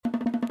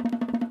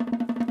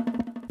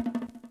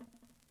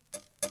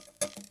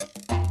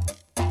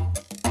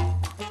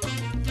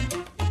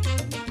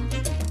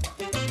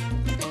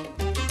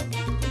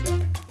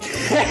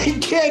You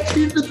can't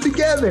keep it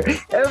together.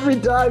 Every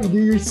time you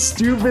do your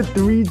stupid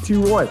 3,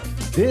 2, 1.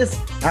 This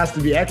has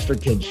to be extra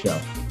kid show.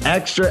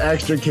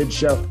 Extra kid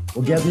show.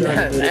 We'll get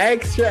there.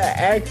 Extra.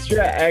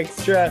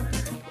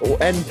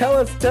 And tell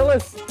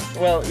us.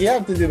 Well, you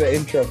have to do the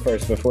intro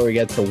first before we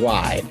get to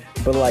why.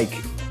 But like,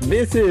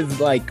 this is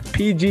like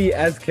PG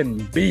as can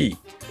be.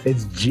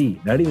 It's G,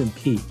 not even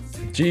P.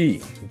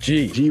 G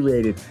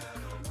rated.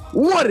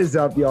 What is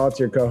up, y'all?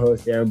 It's your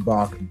co-host Aaron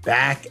Bach,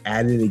 back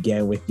at it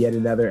again with yet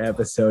another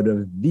episode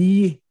of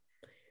the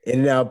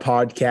In and Out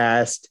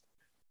podcast.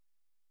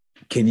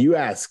 Can you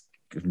ask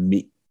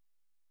me?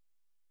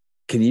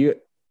 Can you?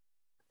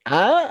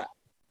 I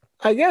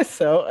guess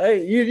so.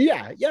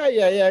 Yeah.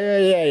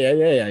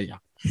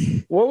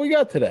 What we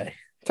got today?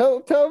 Tell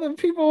the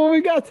people what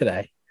we got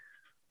today.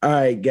 All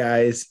right,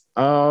 guys.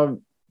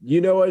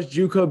 You know us,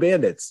 JUCO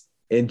Bandits,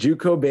 and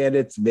JUCO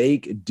Bandits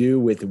make do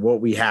with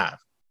what we have.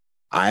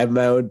 I have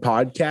my own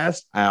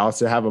podcast. I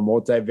also have a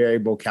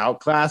multivariable calc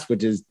class,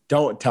 which is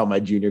don't tell my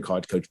junior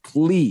college coach,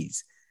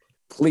 please.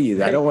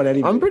 I don't want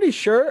any. I'm pretty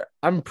sure.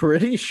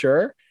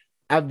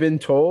 I've been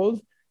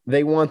told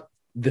they want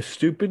the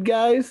stupid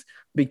guys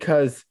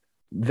because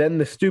then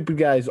the stupid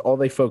guys, all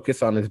they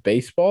focus on is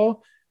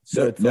baseball.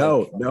 So it's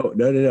no.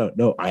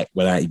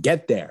 When I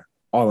get there,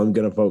 all I'm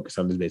gonna focus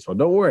on is baseball.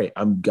 Don't worry.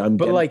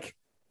 But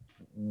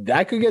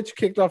that could get you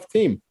kicked off the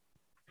team.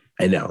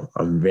 I know.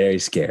 I'm very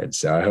scared.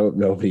 So I hope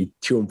nobody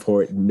too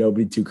important,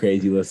 nobody too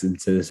crazy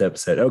listens to this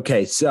episode.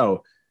 Okay,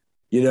 so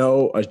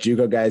us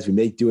JUCO guys, we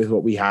make do with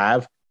what we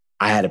have.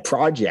 I had a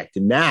project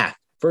in math.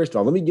 First of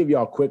all, let me give you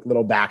all a quick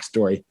little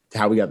backstory to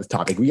how we got this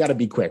topic. We got to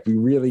be quick. We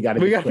really got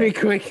to be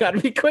quick. Got to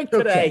be quick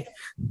today.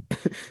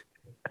 Okay.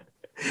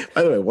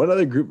 By the way, one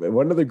other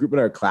group in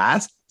our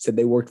class said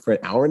they worked for an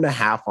hour and a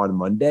half on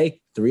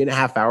Monday,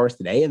 3.5 hours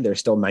today, and they're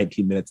still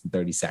 19 minutes and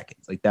 30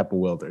 seconds. Like, that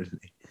bewilders me.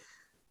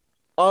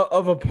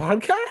 Of a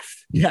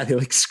podcast? Yeah, they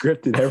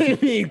scripted everything.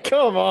 I mean,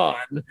 come on.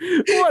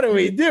 What are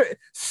we doing?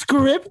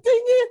 Scripting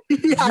it?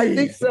 Yeah, I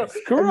think so.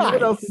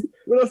 What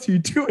else are you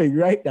doing,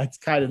 right? That's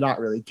kind of not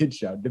really kid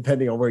show,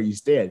 depending on where you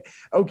stand.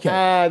 Okay.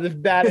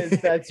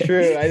 That's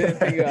true. I didn't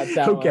think about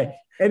that okay. one.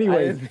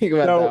 Anyways,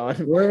 that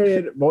one. We're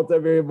in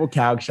multivariable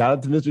calc. Shout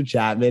out to Mr.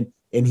 Chapman.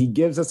 And he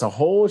gives us a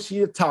whole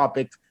sheet of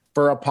topics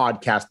for a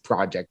podcast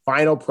project,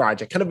 final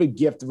project, kind of a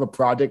gift of a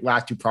project.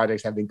 Last 2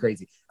 projects have been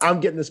crazy.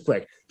 I'm getting this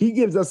quick. He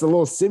gives us a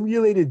little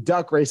simulated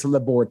duck race on the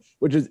board,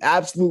 which is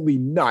absolutely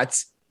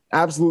nuts,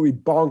 absolutely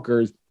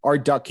bonkers. Our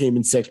duck came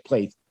in 6th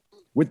place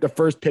with the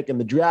first pick in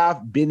the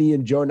draft. Benny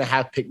and Jonah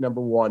have pick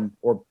number 1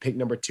 or pick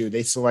number 2.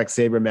 They select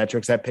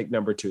Sabermetrics. I picked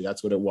number 2.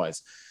 That's what it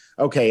was.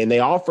 Okay, and they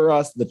offer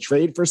us the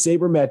trade for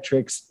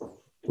Sabermetrics,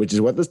 which is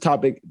what this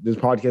podcast is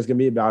going to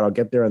be about. I'll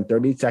get there in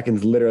 30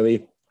 seconds,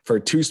 literally, for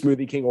 2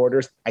 Smoothie King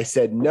orders. I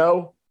said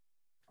no,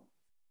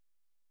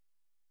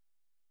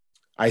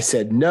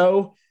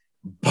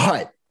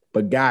 but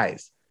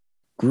guys,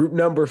 group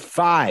number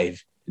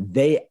 5,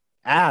 they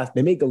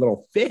make a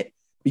little fit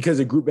because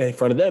the group in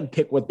front of them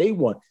pick what they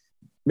want.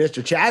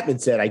 Mr. Chapman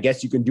said, I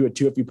guess you can do it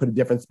too if you put a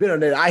different spin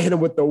on it. I hit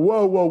him with the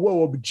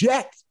whoa,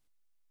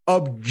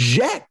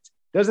 object.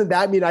 Doesn't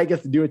that mean I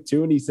get to do it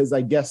too? And he says,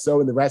 I guess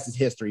so. And the rest is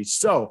history.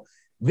 So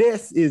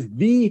this is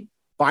the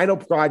final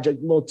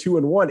project, little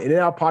 2-in-1 in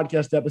our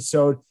podcast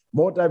episode,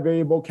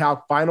 multivariable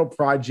calc final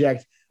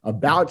project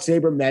about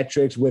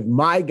Sabermetrics with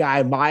my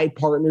guy, my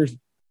partners,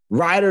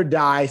 ride or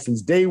die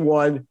since day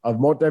 1 of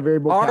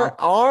multivariable calc.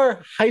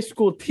 Our high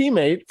school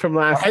teammate from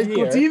last year. High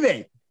school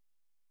teammate,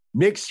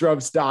 Mick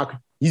Shrubstok.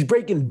 He's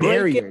breaking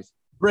barriers.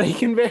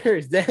 Breaking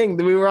barriers. Dang,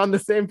 we were on the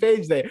same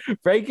page there.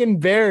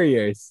 Breaking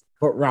barriers.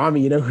 But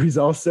Rami, who's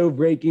also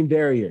breaking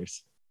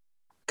barriers?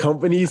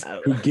 Companies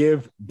who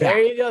give back.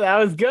 There you go. That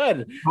was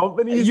good.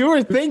 Companies. You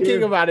were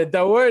thinking about it,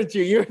 though, weren't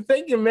you? You were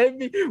thinking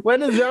maybe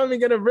when is Rami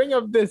going to bring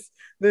up this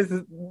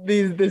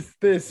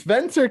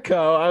Spencer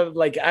Co? I was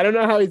like, I don't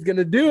know how he's going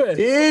to do it.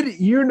 Did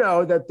you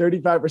know that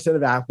 35%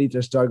 of athletes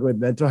are struggling with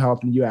mental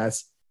health in the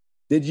U.S.?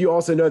 Did you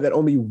also know that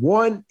only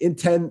 1 in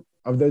 10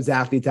 of those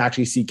athletes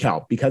actually seek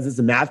help? Because it's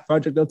a math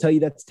project, they'll tell you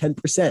that's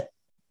 10%.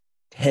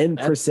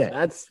 10%.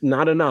 That's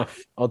not enough.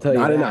 I'll tell you.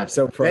 Not enough.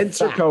 So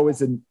Spencer Co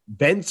is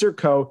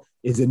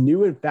a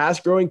new and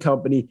fast-growing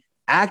company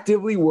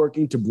actively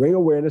working to bring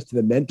awareness to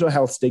the mental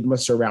health stigma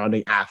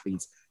surrounding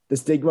athletes. The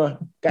stigma,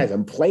 guys,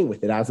 I'm playing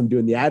with it as I'm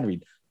doing the ad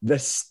read. The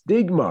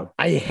stigma.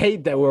 I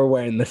hate that we're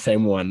wearing the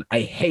same one.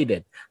 I hate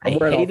it. I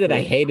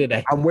hate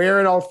it. I'm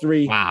wearing all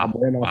 3. Wow. I'm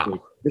wearing all 3.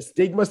 The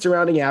stigma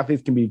surrounding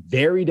athletes can be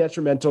very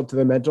detrimental to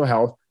their mental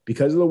health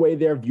because of the way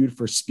they're viewed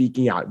for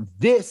speaking out.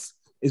 This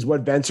is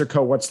what Spencer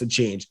Co wants to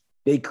change.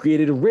 They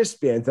created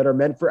wristbands that are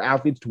meant for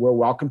athletes to wear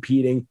while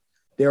competing.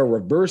 They're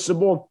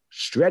reversible,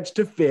 stretch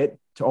to fit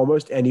to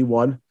almost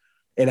anyone,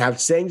 and have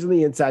sayings on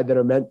the inside that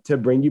are meant to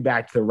bring you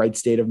back to the right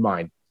state of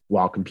mind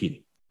while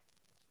competing.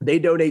 They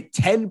donate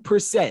 10%.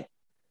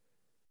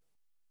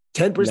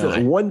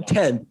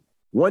 10%,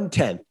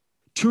 1/10,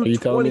 Are you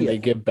telling me they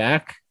give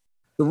back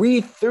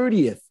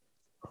 3/30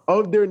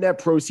 of their net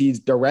proceeds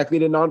directly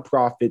to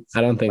nonprofits.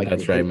 I don't think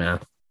that's right, man.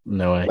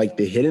 No way. Like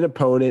the Hidden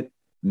Opponent,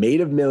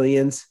 Made of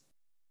Millions.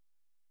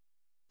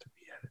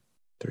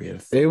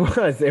 It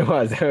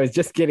was. I was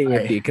just kidding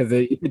with you because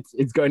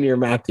it's going to your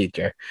math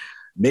teacher.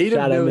 Made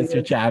Shout of out, Millions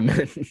Mr.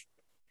 Chapman.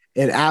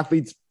 and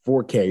Athletes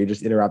 4K. You're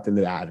just interrupting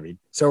the ad read.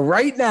 So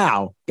right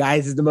now,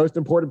 guys, is the most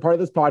important part of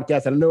this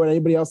podcast. I don't know what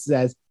anybody else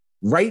says.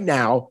 Right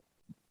now,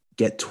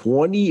 get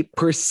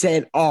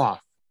 20%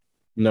 off.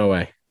 No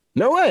way.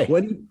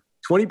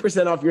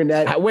 20% off your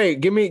net. Wait,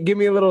 give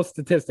me a little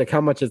statistic. How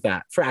much is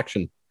that?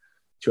 Fraction.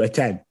 To a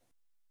 10.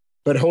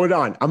 But hold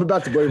on. I'm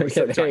about to blow your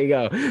Okay, there you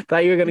go.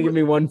 Thought you were going to give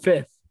me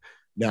 1/5.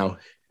 No,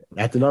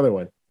 that's another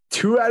one.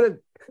 2 out of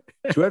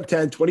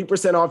 10,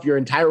 20% off your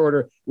entire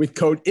order with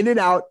code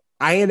INNOUT,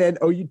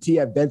 INNOUT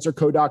at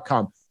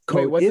ventureco.com.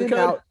 Wait, what's the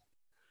code?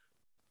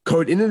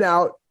 Code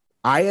INNOUT,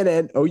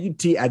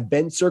 INNOUT at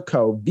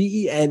ventureco,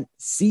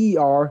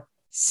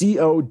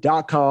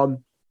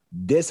 VENCERCO.com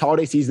this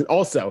holiday season.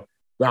 Also,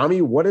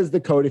 Rami, what is the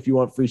code if you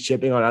want free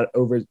shipping on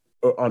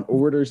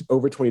orders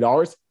over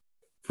 $20?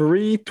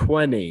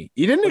 320.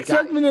 You didn't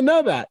expect me to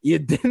know that. You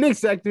didn't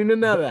expect me to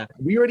know that.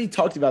 We already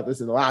talked about this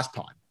in the last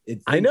pod.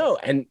 I know,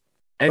 and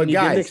you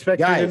didn't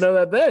expect me to know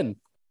that then.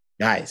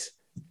 Guys,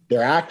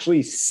 they're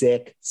actually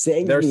sick.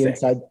 They're sick.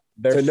 Inside.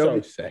 They're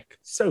so sick.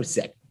 So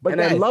sick. But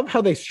guys, I love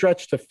how they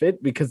stretch to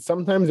fit because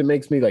sometimes it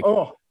makes me like,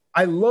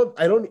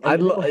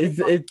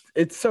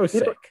 it's so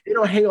sick. They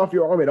don't hang off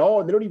your arm at all.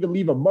 And they don't even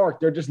leave a mark.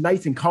 They're just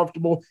nice and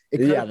comfortable.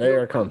 They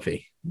are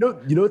comfy.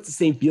 You know, it's the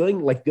same feeling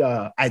like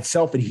the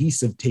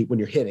self-adhesive tape when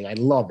you're hitting. I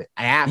love it.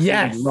 I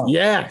absolutely love it.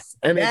 Yes.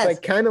 And it's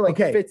like kind of like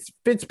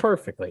fits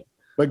perfectly.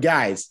 But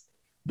guys,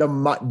 the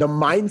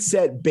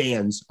Mindset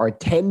bands are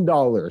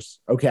 $10.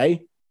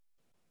 Okay.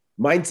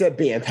 Mindset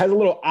band has a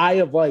little eye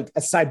of like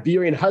a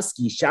Siberian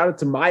husky. Shout out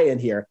to Maya in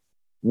here.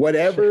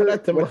 Whatever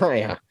it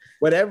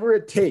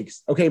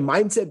takes. Okay.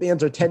 Mindset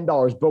bands are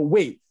 $10, but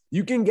wait,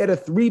 you can get a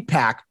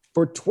 3-pack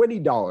for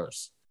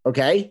 $20.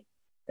 Okay.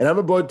 And I'm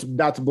about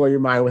to blow your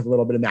mind with a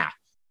little bit of math.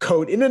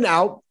 Code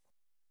INNOUT,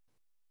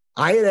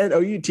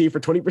 INNOUT for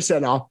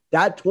 20% off.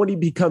 That 20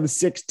 becomes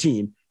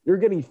 16. You're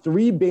getting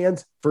 3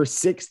 bands for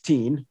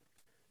 16,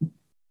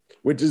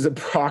 which is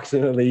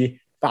approximately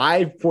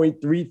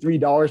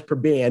 $5.33 per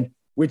band,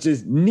 which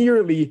is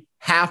nearly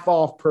half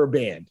off per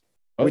band,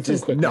 which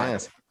is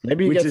nuts.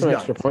 Maybe you get some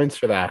extra points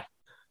for that.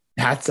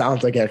 That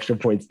sounds like extra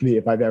points to me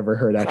if I've ever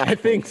heard extra I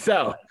think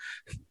so.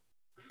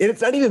 And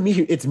it's not even me.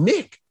 It's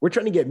Mick. We're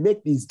trying to get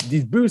Mick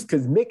these boosts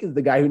because Mick is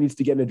the guy who needs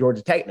to get into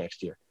Georgia Tech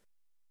next year.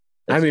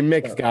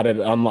 Mick's got it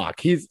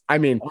unlocked.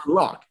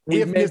 Unlocked.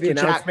 We've made the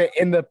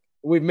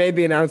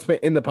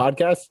announcement in the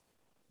podcast,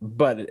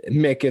 but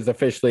Mick is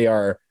officially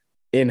our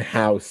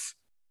in-house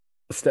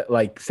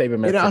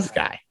Sabermetrics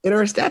guy. And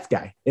our stats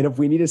guy. And if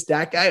we need a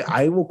stat guy,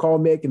 I will call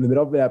Mick in the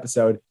middle of the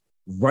episode,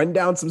 run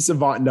down some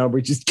savant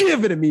numbers, just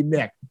give it to me,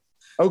 Mick.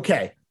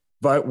 Okay.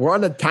 But we're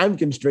on a time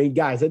constraint,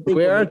 guys. I think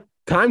we're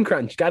time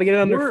crunch. Got to get it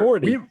under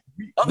 40.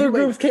 Other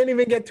groups can't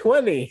even get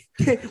 20.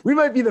 We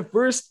might be the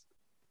first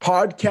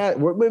podcast.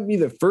 We might be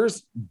the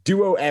first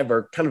duo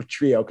ever, kind of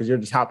trio, because you're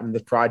just hopping in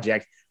this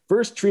project.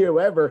 First trio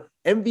ever,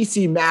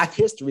 MVC math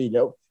history,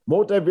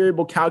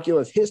 multivariable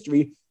calculus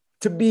history,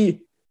 to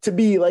be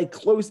like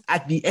close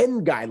at the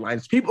end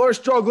guidelines. People are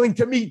struggling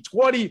to meet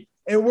 20,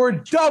 and we're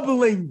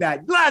doubling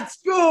that. Let's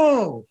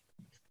go.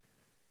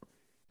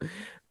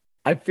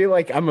 I feel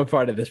like I'm a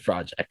part of this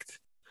project.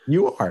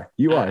 You are.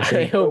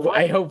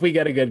 I hope we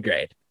get a good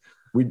grade.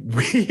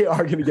 We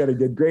are going to get a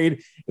good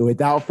grade. And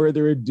without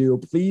further ado,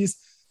 please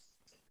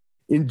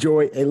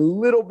enjoy a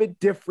little bit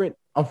different,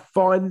 a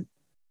fun,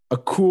 a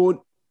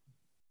cool.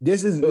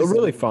 This is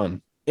really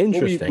fun.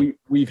 Interesting.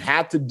 We've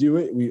had to do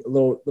it. A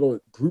little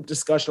group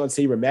discussion on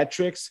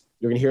Sabermetrics.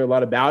 You're going to hear a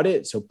lot about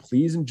it. So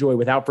please enjoy,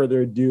 without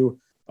further ado,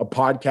 a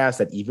podcast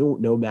that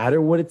even no matter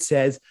what it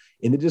says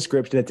in the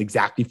description, it's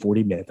exactly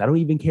 40 minutes. I don't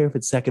even care if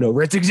it's second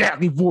over. It's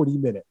exactly 40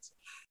 minutes.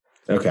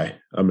 Okay,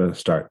 I'm going to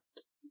start.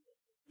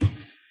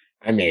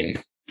 I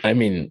mean,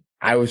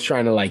 I was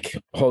trying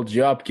to hold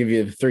you up, give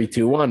you the 3,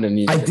 2, 1, and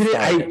you. I did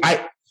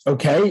it.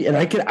 Okay, and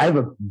I have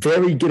a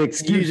very good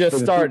excuse. You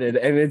just started,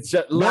 and it's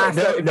just last.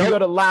 If you go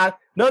to last,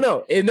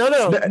 no. If you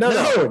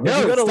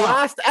go to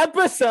last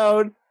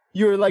episode,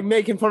 you were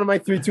making fun of my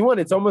 3, 2, 1.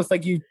 It's almost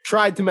like you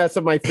tried to mess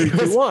up my 3,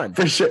 2, 1.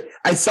 For sure,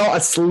 I saw a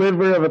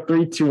sliver of a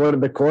 3, 2, 1 in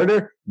the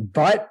corner,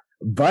 but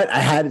I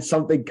had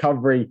something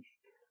covering.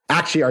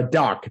 Actually, our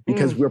doc,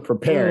 because we're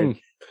prepared.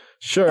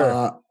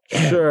 Sure.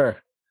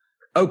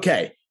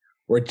 Okay.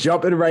 We're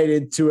jumping right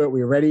into it.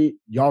 We're ready.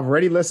 Y'all have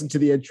already listened to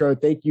the intro.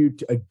 Thank you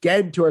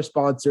again to our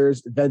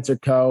sponsors, Venture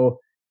Co.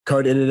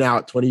 Code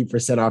INNOUT,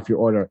 20% off your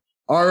order.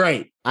 All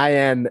right.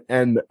 INNOUT.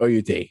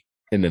 INNOUT.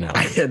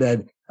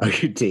 INNOUT.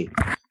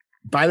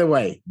 By the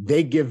way,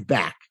 they give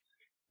back.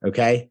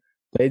 Okay?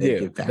 They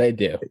do.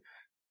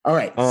 All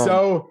right.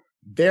 So,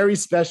 very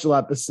special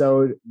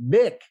episode.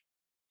 Mick,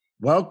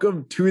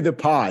 welcome to the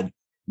pod.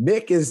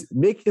 Mick is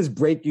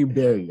breaking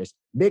barriers.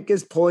 Mick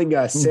is pulling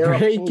a Sarah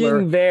breaking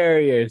Fuller.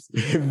 Barriers.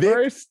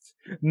 First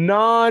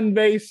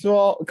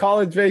non-baseball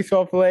college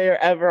baseball player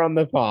ever on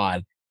the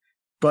pod.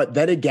 But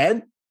then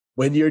again,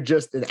 when you're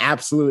just an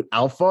absolute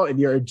alpha and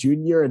you're a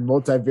junior in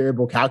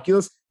multivariable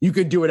calculus, you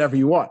can do whatever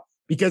you want.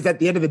 Because at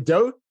the end of the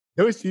day,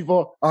 those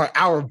people are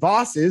our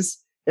bosses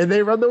and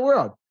they run the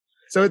world.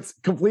 So it's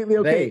completely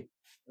okay.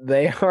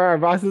 They are our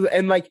bosses.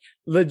 And like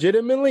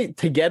legitimately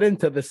to get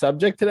into the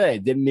subject today, I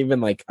didn't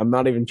even like, I'm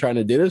not even trying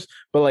to do this,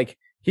 but like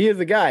he is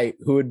a guy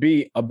who would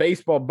be a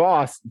baseball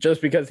boss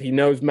just because he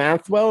knows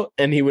math well.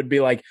 And he would be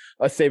like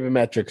a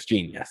sabermetrics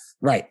genius.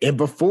 Right. And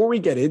before we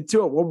get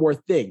into it, one more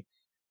thing.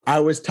 I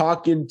was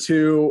talking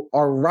to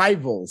our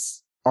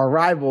rivals,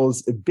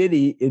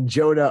 Benny and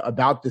Jonah,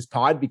 about this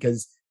pod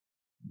because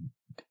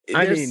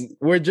I mean,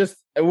 we're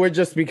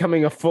just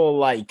becoming a full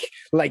like,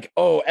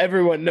 oh,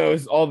 everyone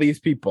knows all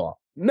these people.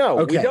 No,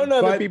 okay, we don't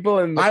know the people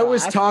in the I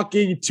was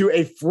talking to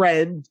a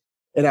friend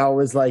and I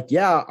was like,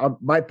 yeah,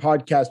 my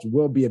podcast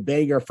will be a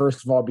banger,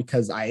 first of all,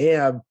 because I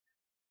am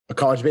a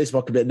college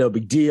baseball commit, no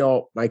big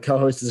deal. My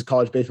co-host is a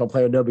college baseball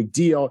player, no big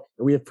deal.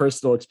 And we have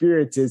personal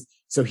experiences.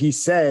 So he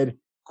said,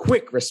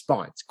 quick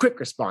response.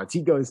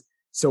 He goes,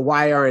 so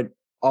why aren't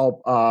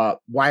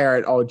all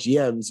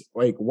GMs,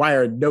 like why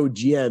are no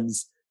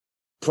GMs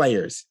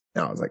players?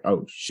 And I was like,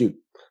 oh shoot.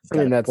 I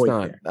mean,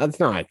 that's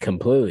not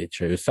completely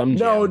true. Some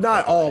no,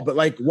 not all, but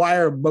like why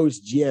are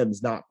most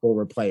GMs not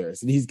former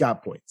players? And he's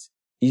got points.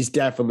 He's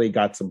definitely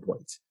got some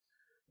points.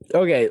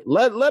 Okay,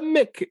 let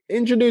Mick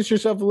introduce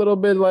yourself a little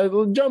bit. Like,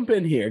 jump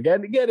in here.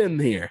 Get in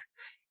here.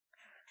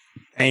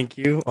 Thank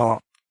you.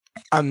 Well,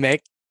 I'm Mick.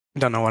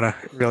 Don't know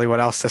what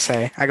else to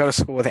say. I go to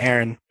school with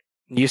Aaron.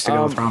 He used to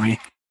go with Rami.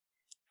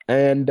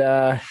 And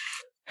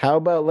how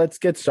about let's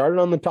get started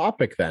on the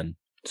topic then?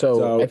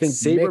 So I think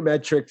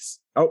sabermetrics.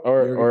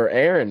 Or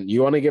Aaron,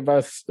 you want to give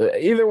us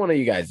either one of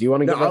you guys? You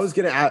want to give us?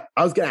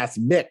 I was gonna ask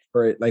Mick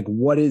for like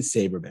what is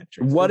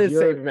sabermetrics? What is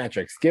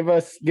sabermetrics? Give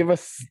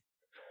us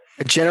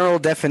a general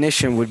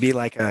definition would be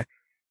like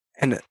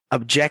an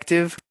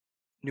objective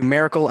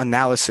numerical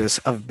analysis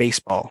of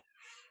baseball.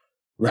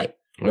 Right.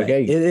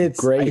 Okay. It's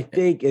great. I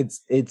think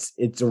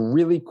it's a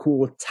really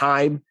cool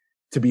time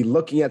to be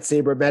looking at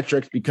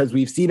sabermetrics because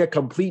we've seen a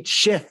complete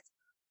shift.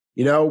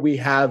 You know, we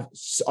have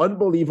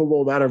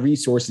unbelievable amount of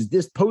resources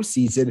this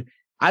postseason.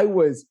 I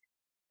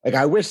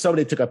wish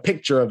somebody took a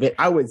picture of it.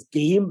 I was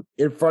game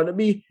in front of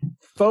me,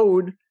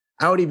 phone.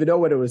 I don't even know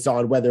what it was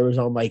on, whether it was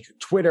on like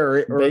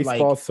Twitter or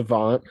Baseball like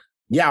Savant.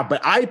 Yeah,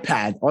 but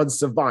iPad on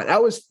Savant. I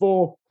was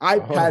full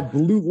iPad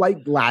blue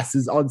light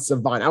glasses on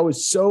Savant. I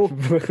was so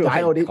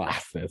dialed in.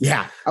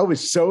 Yeah, I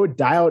was so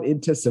dialed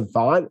into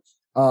Savant.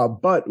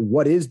 But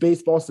what is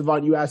Baseball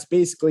Savant? You asked.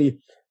 Basically,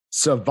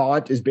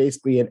 Savant is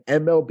basically an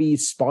MLB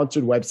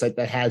sponsored website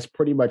that has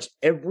pretty much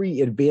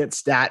every advanced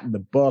stat in the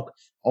book,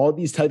 all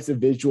these types of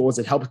visuals.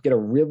 It helps get a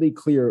really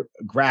clear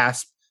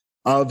grasp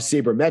of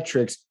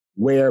sabermetrics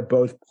where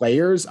both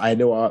players, I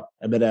know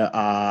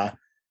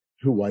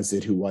who was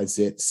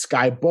it?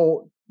 Sky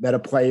Bolt met a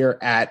player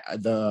at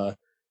a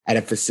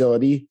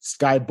facility.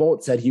 Sky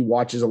Bolt said he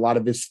watches a lot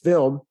of his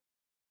film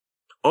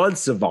on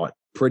Savant.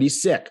 Pretty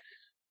sick.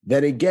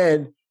 Then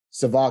again,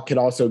 Savant can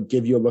also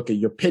give you a look at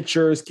your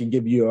pitchers, can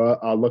give you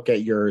a look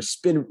at your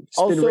spin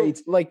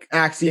rates, like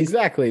axes.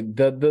 Exactly.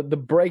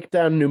 The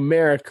breakdown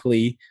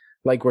numerically,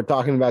 like we're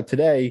talking about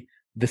today,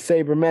 the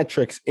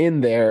sabermetrics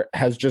in there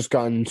has just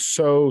gotten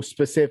so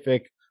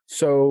specific,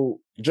 so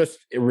just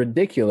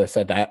ridiculous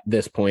at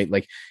this point.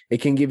 Like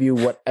it can give you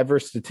whatever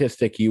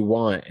statistic you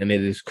want, and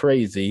it is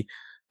crazy.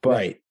 But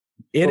right.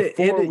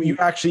 You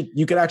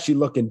can actually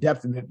look in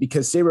depth in it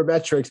because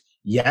sabermetrics,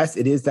 yes,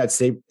 it is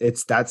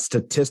it's that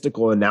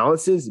statistical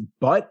analysis,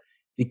 but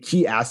the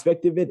key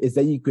aspect of it is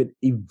that you could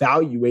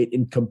evaluate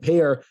and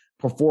compare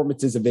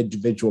performances of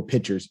individual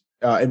pitchers,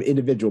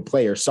 individual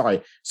players.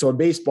 Sorry. So in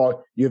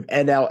baseball, you have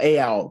NL,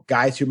 AL,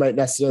 guys who might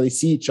necessarily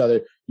see each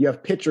other. You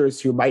have pitchers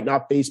who might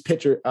not face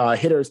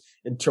hitters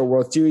until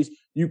World Series.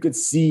 You could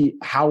see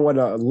how on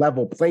a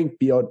level playing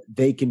field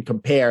they can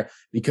compare,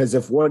 because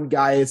if one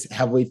guy is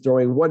heavily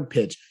throwing one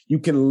pitch, you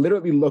can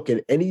literally look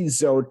at any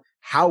zone,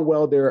 how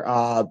well they're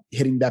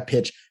hitting that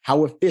pitch,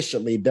 how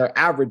efficiently, their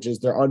averages,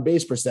 their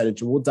on-base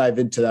percentage. We'll dive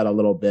into that a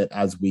little bit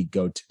as we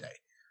go today.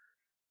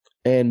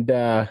 And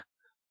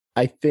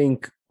I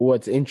think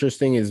what's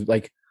interesting is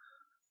like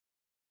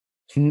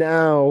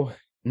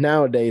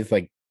nowadays,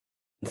 like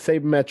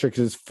sabermetrics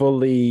is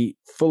fully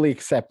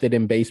accepted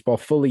in baseball,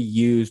 fully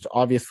used.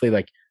 Obviously,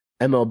 like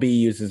MLB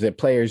uses it,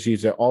 players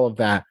use it, all of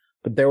that.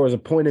 But there was a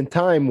point in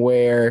time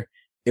where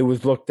it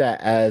was looked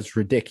at as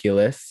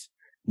ridiculous,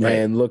 right,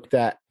 and looked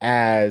at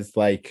as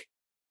like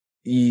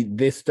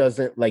this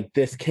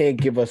can't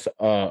give us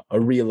a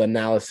real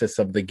analysis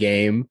of the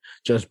game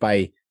just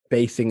by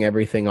basing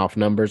everything off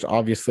numbers.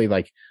 Obviously,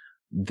 like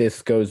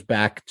this goes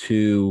back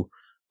to,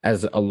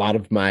 as a lot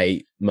of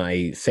my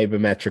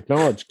sabermetric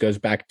knowledge goes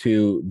back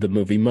to the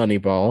movie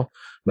Moneyball,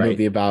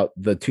 movie about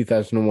the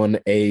 2001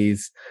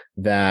 A's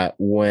that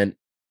went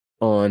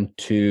on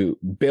to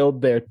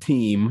build their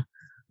team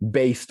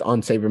based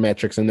on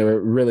sabermetrics. And they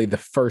were really the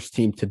first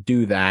team to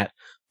do that,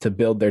 to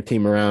build their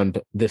team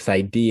around this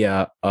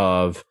idea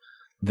of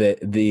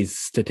these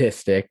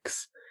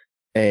statistics.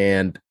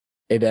 And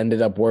it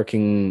ended up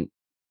working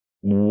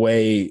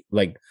way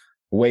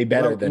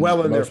better than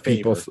well in their most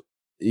people. favor.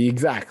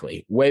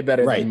 Exactly. Way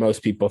better Right. than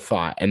most people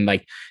thought. And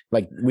like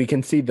we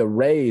can see the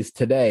Rays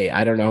today.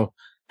 I don't know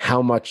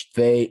how much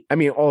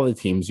all the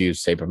teams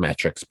use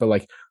sabermetrics, but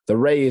like the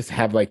Rays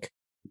have like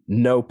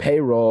no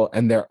payroll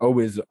and they're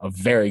always a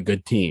very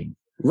good team.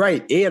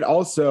 Right. And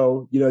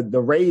also,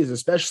 the Rays,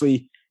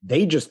 especially,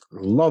 they just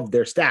love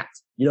their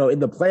stats. In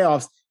the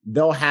playoffs,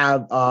 they'll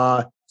have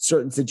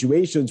certain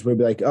situations where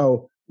they'll be like,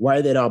 oh, why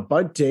are they not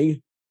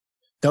bunting?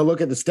 They'll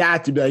look at the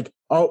stats and be like,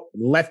 oh,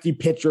 lefty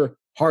pitcher,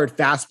 hard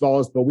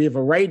fastballs, but we have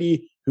a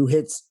righty who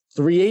hits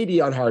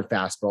 380 on hard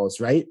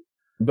fastballs, right?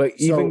 But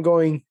even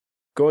going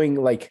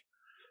like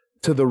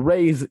to the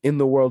Rays in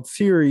the World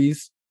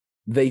Series,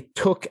 they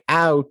took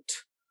out,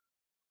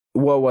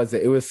 what was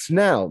it? It was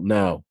Snell.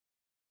 No.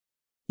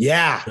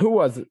 Yeah. Who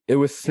was it? It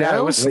was Snell. Yeah,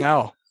 it was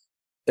Snell.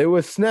 It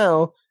was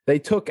Snell. They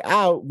took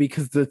out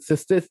because the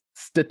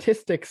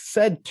statistics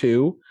said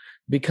to,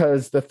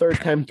 because the third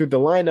time through the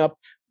lineup,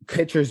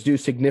 pitchers do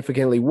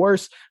significantly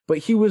worse, but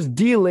he was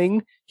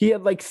dealing. He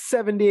had like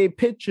 78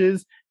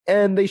 pitches,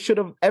 and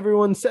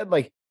everyone said,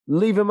 like,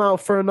 leave him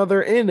out for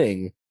another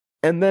inning.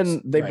 And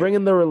then they bring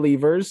in the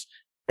relievers,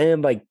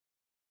 and like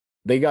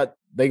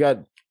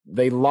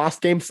they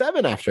lost game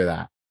 7 after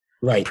that.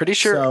 Right. Pretty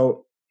sure.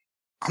 So,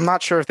 I'm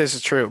not sure if this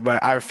is true,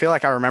 but I feel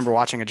like I remember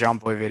watching a John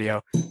Boy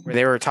video where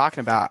they were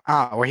talking about,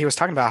 where he was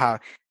talking about how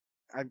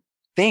I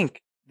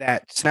think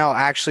that Snell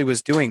actually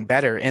was doing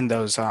better in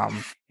those,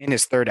 in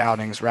his third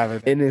outings rather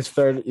than in his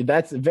third.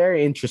 That's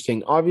very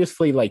interesting.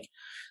 Obviously, like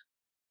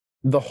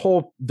the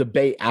whole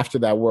debate after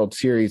that World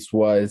Series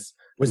was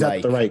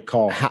that the right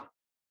call?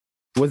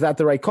 Was that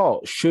the right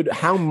call?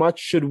 How much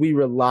should we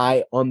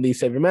rely on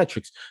these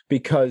sabermetrics?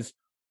 Because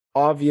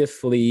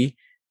obviously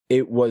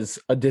it was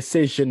a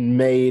decision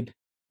made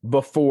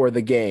before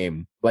the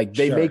game. Like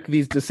they make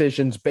these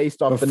decisions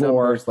based off the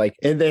numbers. Like,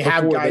 and they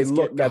have guys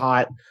getting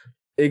hot.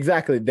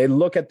 Exactly. They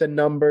look at the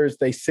numbers.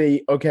 They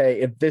see,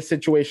 okay, if this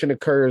situation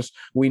occurs,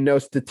 we know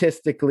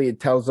statistically it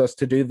tells us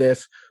to do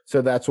this.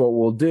 So that's what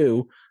we'll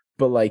do.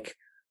 But like,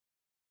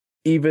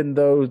 even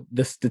though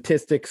the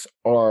statistics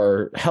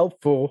are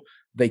helpful,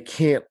 they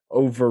can't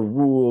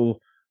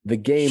overrule the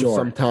game.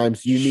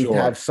 Sometimes you need to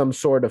have some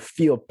sort of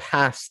feel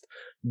past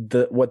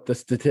what the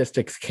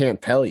statistics can't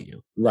tell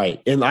you.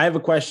 Right. And I have a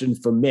question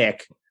for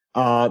Mick.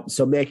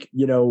 So Mick,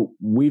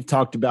 we've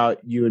talked about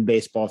you in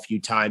baseball a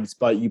few times,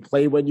 but you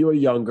played when you were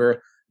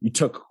younger. You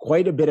took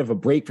quite a bit of a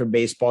break from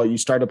baseball. You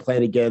started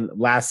playing again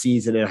last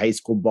season in high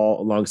school ball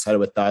alongside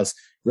with us.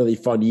 Really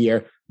fun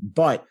year.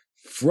 But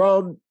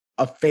from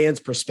a fan's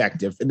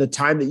perspective, in the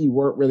time that you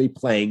weren't really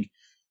playing,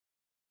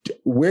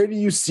 where do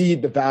you see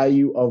the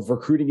value of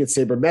recruiting in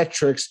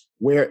sabermetrics,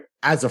 where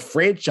as a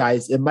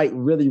franchise, it might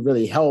really,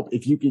 really help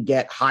if you can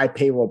get high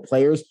payroll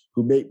players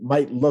who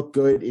might look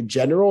good in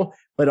general,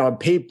 but on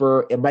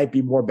paper, it might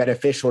be more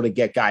beneficial to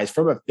get guys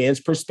from a fan's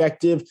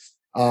perspective.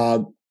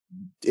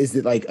 Is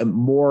it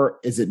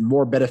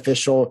more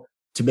beneficial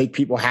to make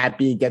people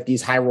happy and get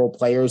these high role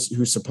players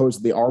who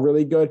supposedly are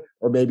really good,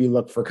 or maybe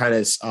look for kind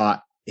of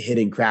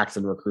hitting cracks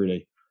in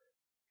recruiting?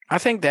 I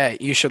think that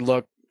you should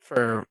look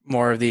for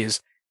more of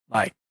these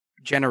like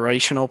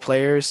generational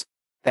players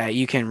that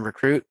you can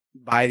recruit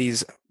by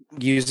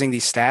using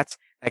these stats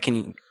that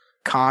can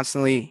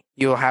constantly,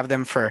 you'll have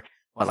them for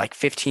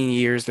 15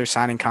 years, they're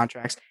signing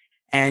contracts,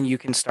 and you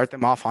can start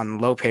them off on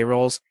low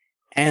payrolls.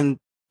 And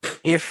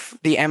if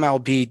the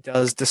MLB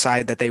does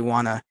decide that they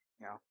want to,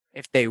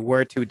 if they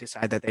were to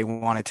decide that they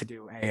wanted to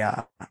do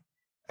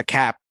a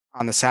cap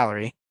on the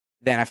salary,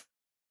 then I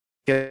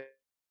feel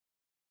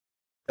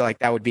like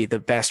that would be the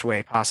best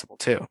way possible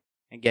too.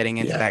 And getting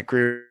into that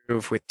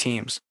groove with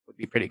teams would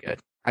be pretty good.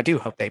 I do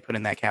hope they put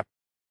in that cap.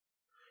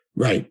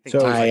 Right. I think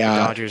teams like the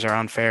Dodgers are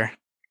unfair.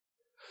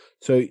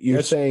 So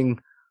you're saying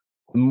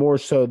more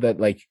so that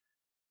like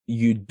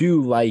you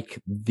do like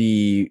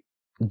the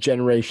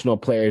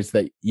generational players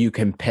that you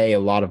can pay a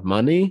lot of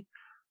money?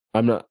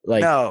 I'm not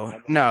like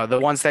no, the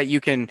ones that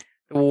you can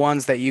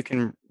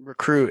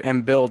recruit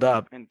and build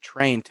up and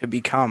train to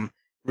become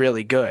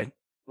really good,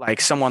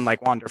 like someone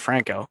like Wander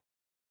Franco.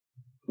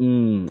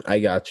 I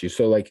got you.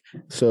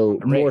 So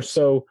more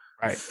so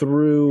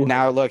through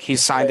now. Look,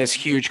 he's signed this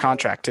huge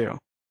contract too.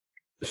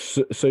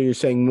 So you're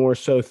saying more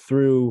so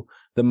through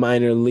the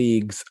minor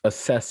leagues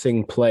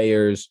assessing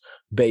players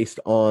based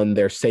on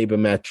their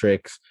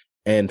sabermetrics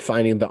and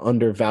finding the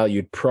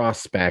undervalued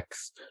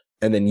prospects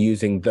and then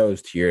using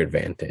those to your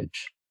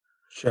advantage.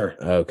 Sure.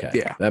 Okay.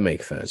 Yeah, that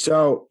makes sense.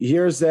 So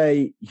here is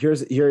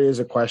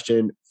a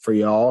question for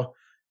y'all.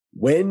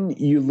 When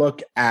you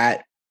look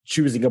at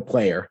choosing a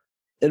player,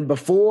 and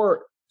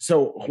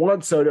so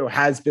Juan Soto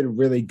has been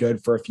really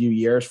good for a few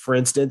years, for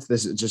instance.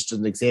 This is just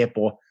an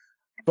example.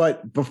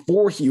 But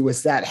before he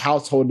was that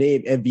household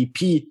name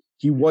MVP,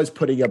 he was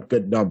putting up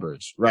good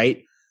numbers,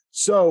 right?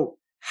 So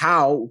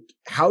how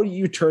do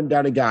you turn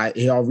down a guy?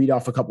 Here, I'll read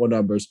off a couple of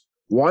numbers.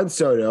 Juan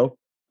Soto,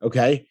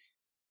 okay.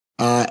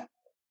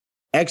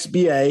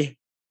 XBA,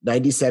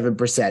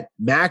 97%.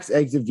 Max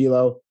exit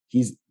velo,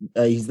 he's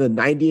the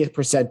 90th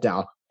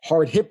percentile.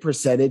 Hard hit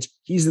percentage,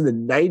 he's in the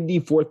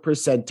 94th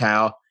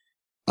percentile.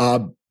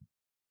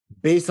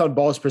 Based on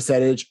balls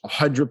percentage,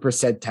 100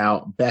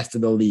 percentile, best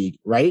in the league,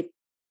 right?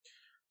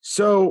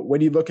 So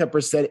when you look at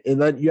percent,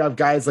 and then you have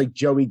guys like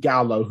Joey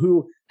Gallo,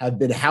 who have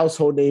been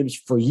household names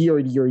for year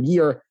and year and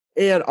year,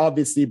 and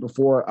obviously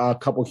before a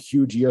couple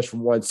huge years from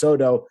Juan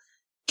Soto,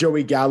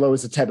 Joey Gallo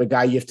is the type of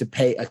guy you have to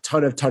pay a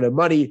ton of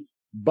money.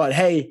 But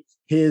hey,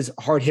 his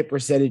hard hit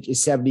percentage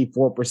is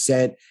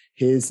 74%.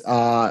 His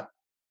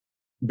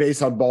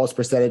based on balls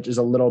percentage is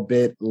a little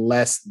bit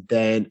less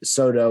than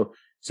Soto.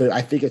 So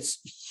I think it's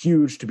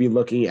huge to be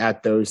looking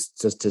at those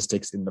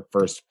statistics in the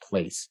first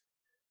place.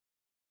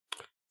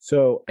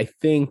 So I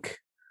think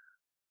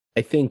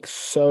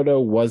Soto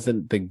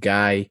wasn't the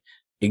guy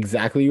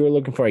exactly you were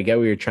looking for. I get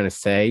what you're trying to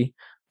say,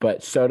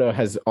 but Soto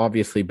has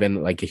obviously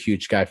been like a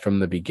huge guy from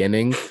the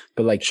beginning.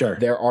 But like, sure,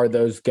 there are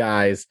those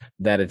guys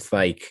that it's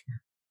like,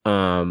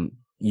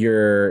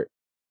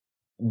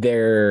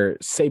 their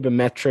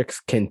sabermetrics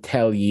can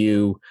tell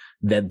you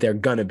that they're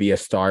gonna be a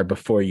star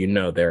before you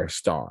know they're a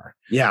star.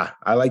 Yeah,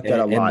 I like that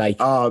a lot. Like,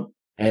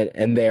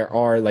 and there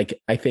are like,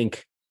 I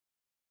think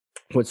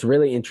what's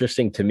really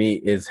interesting to me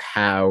is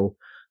how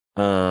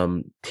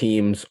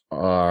teams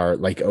are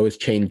like always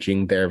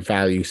changing their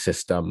value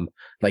system.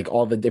 Like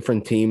all the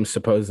different teams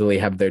supposedly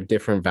have their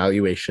different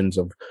valuations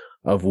of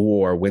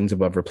WAR, wins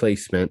above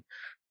replacement,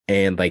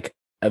 and like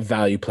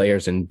value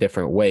players in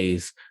different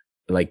ways,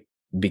 like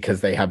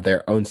because they have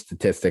their own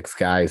statistics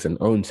guys and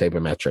own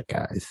sabermetric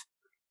guys.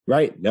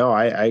 Right. No,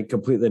 I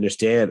completely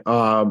understand.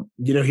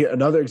 Here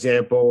another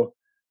example.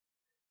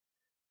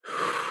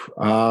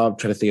 I'm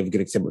trying to think of a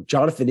good example.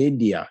 Jonathan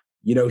India,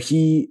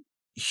 he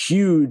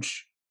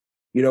huge,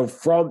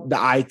 from the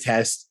eye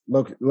test,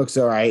 looks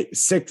all right.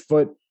 6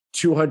 foot,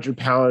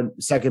 200-pound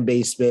second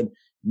baseman.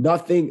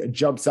 Nothing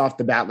jumps off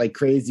the bat like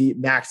crazy.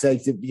 Max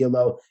exit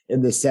velo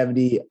in the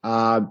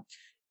 72nd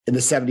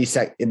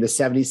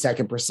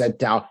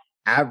percentile.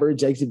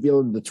 Average exit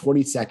velo in the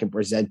 22nd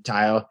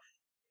percentile.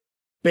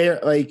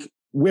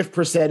 Whiff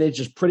percentage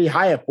is pretty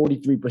high at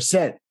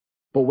 43%.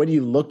 But when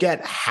you look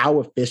at how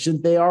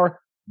efficient they are,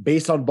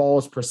 based on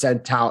balls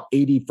percentile,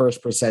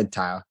 81st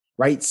percentile,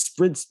 right?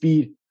 Sprint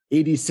speed,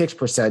 86th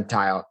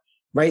percentile,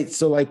 right?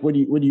 So like when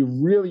you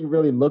really,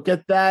 really look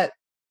at that,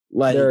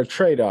 like there are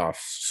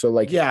trade-offs. So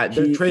like, yeah,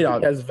 there are trade-offs.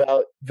 He has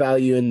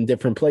value in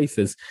different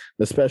places,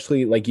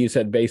 especially like you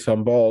said, based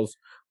on balls.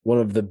 One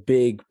of the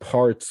big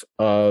parts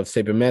of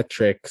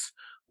sabermetrics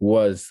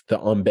was the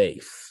on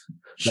base.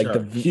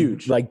 Sure.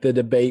 Huge, like the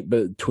debate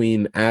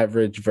between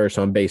average versus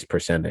on base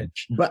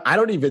percentage. But I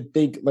don't even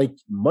think like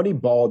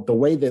Moneyball, the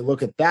way they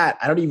look at that,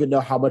 I don't even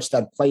know how much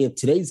that play in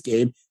today's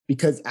game,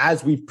 because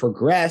as we've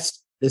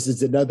progressed, this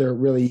is another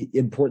really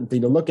important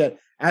thing to look at.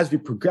 As we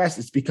progress,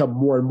 it's become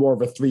more and more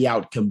of a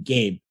 3-outcome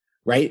game,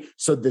 right?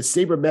 So the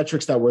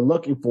sabermetrics that we're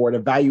looking for and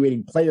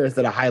evaluating players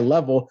at a high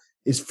level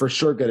is for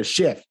sure going to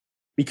shift,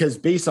 because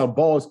based on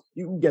balls,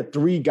 you can get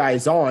 3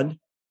 guys on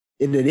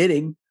in an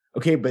inning.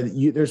 Okay, but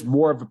there's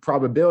more of a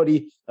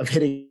probability of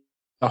hitting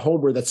a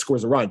homer that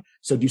scores a run.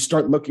 So do you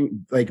start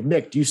looking, like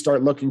Mick, do you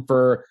start looking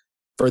for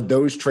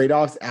those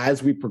trade-offs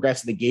as we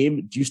progress in the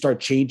game? Do you start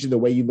changing the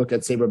way you look at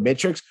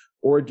sabermetrics,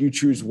 or do you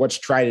choose what's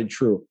tried and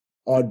true,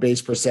 on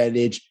base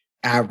percentage,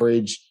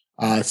 average,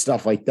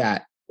 stuff like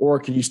that? Or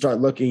can you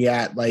start looking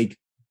at like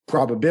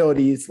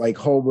probabilities, like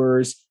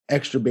homers,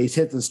 extra base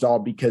hits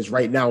installed, because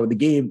right now in the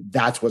game,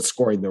 that's what's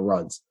scoring the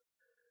runs.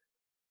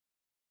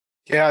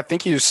 Yeah, I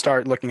think you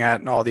start looking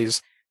at all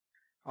these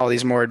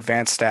more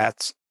advanced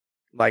stats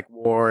like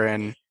WAR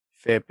and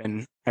FIP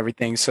and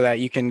everything, so that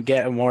you can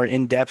get a more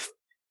in-depth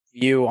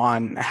view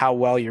on how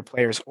well your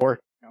players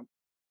or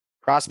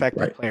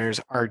prospective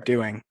players are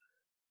doing.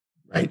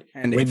 Right.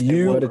 And when if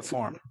they will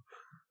perform.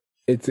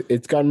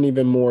 It's gotten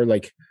even more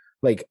like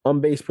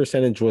on base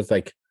percentage was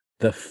like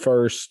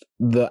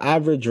the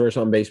average versus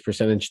on base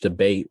percentage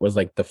debate was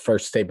like the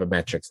first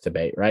sabermetrics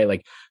debate, right?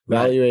 Like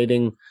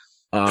evaluating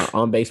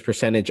on base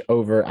percentage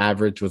over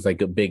average was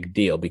like a big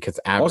deal, because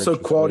average also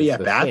quality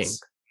at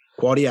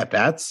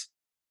bats,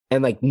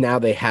 and like now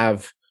they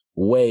have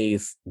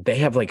ways, they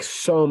have like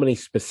so many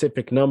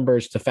specific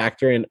numbers to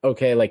factor in.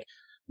 Okay, like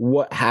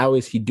how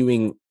is he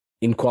doing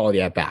in quality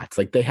at bats?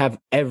 Like they have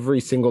every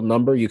single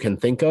number you can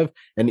think of,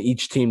 and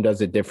each team does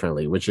it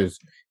differently, which is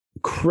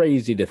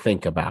crazy to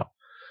think about.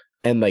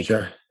 And like,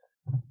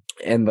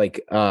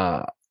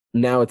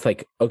 now it's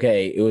like,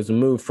 okay, it was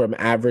moved from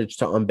average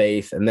to on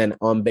base, and then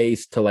on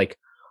base to like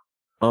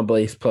on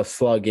base plus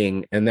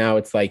slugging. And now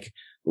it's like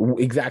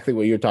exactly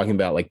what you're talking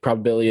about, like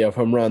probability of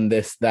home run,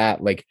 this,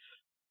 that. Like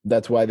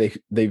that's why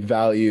they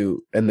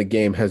value, and the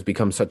game has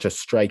become such a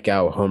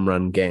strikeout home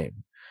run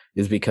game,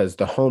 is because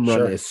the home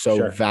run is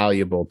so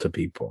valuable to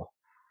people.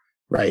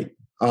 Right.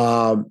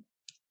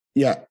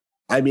 Yeah.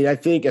 I mean, I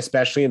think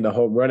especially in the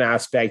home run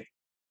aspect,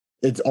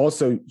 it's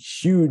also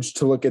huge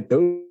to look at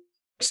those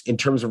in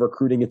terms of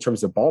recruiting, in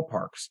terms of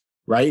ballparks,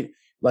 right?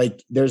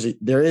 Like there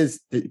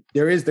is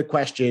the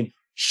question,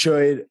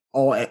 should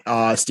all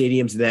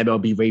stadiums in the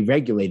MLB be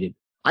regulated?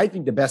 I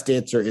think the best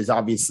answer is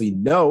obviously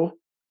no,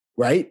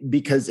 right?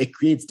 Because it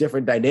creates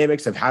different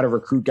dynamics of how to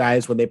recruit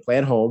guys when they play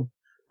at home,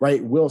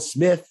 right? Will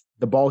Smith,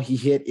 the ball he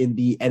hit in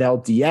the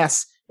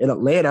NLDS in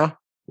Atlanta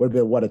would have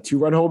been what, a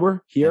 2-run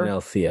homer here?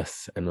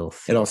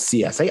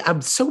 NLCS.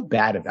 I'm so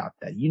bad about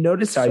that. You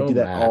notice how I do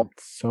that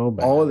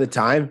all of the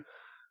time,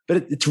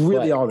 but it's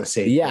really all the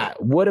same. Yeah,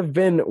 would have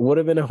been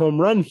a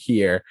home run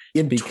here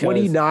in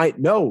 29.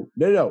 No.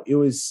 It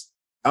was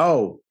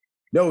it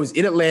was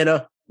in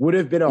Atlanta. Would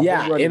have been a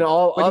home run in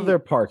all other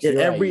parks, in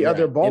every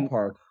other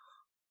ballpark.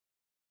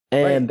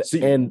 And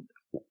and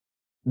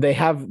they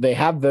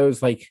have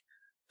those like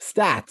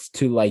stats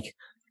to like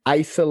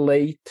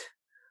isolate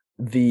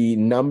the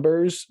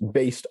numbers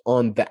based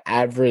on the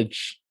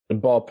average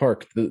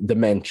ballpark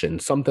dimension,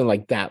 something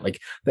like that. Like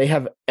they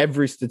have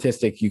every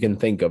statistic you can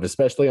think of,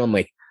 especially on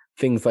like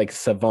things like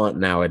Savant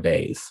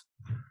nowadays.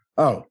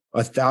 Oh,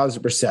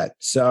 1,000%.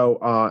 So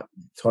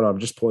hold on, I'm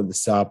just pulling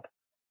this up.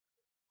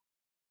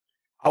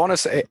 I want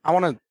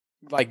to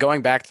like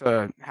going back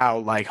to how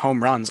like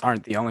home runs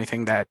aren't the only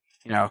thing that,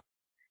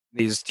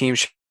 these teams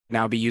should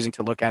now be using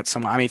to look at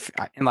some. I mean,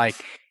 and like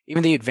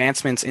even the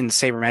advancements in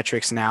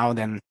sabermetrics now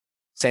than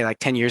say like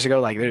 10 years ago,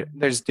 like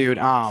there's dude,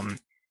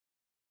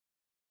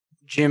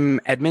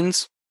 Jim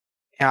Edmonds,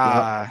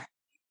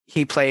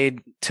 he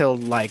played till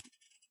like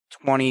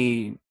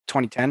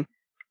 2010,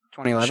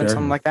 2011,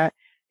 something like that.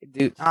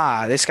 Dude,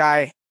 this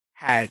guy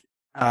had,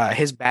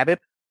 his BABIP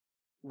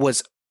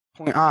was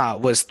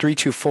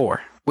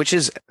 324,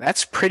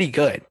 that's pretty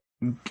good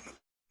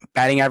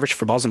batting average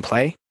for balls in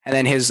play. And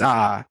then his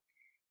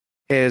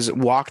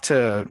walk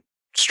to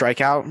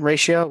strikeout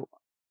ratio,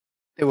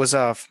 it was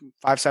a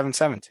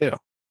 5.77 too.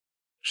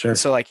 Sure.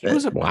 So like he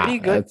was a pretty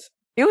good.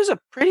 He was a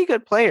pretty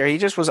good player. He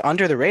just was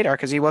under the radar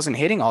because he wasn't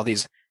hitting all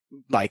these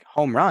like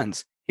home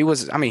runs. He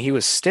was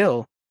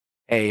still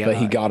but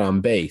he got on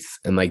base,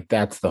 and like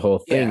that's the whole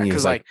thing. Yeah,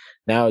 because like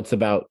now it's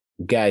about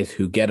guys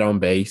who get on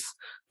base,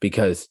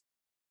 because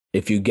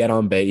if you get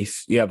on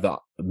base, you have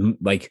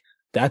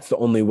that's the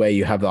only way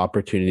you have the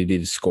opportunity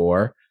to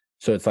score.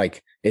 So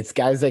it's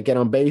guys that get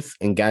on base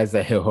and guys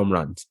that hit home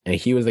runs. And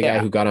he was the guy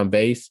who got on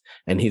base,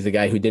 and he's the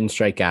guy who didn't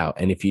strike out.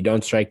 And if you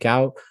don't strike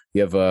out,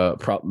 you have a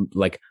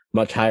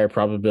much higher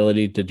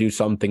probability to do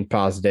something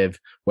positive,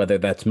 whether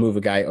that's move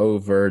a guy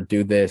over,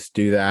 do this,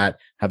 do that,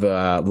 have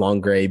a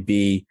longer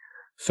AB.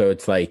 So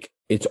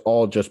it's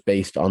all just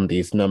based on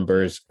these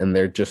numbers, and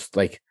they're just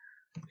like,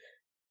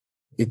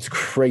 it's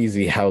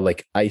crazy how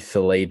like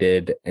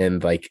isolated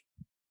and like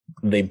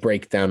they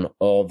break down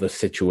all the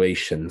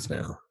situations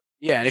now.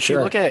 Yeah, and if you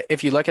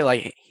look at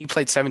like he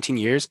played 17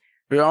 years,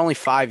 there were only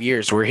 5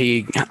 years where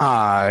he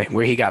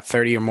got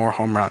 30 or more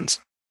home runs.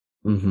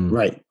 Mm-hmm.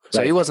 Right.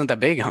 So he wasn't that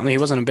big. He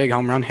wasn't a big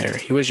home run hitter.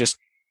 He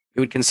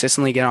would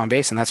consistently get on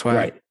base, and that's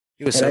why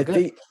he was so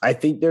good. I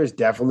think there's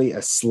definitely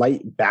a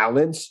slight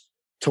balance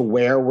to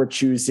where we're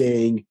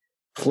choosing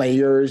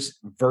players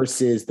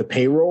versus the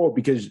payroll,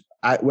 because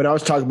when I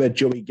was talking about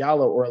Joey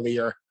Gallo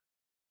earlier,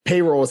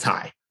 payroll is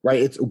high,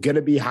 right? It's going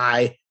to be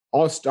high.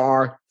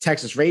 All-star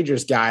Texas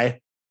Rangers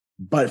guy.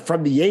 But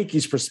from the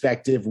Yankees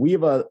perspective, we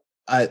have a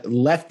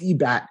lefty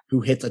bat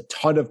who hits a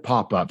ton of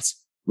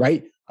pop-ups,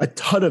 right? A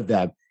ton of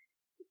them.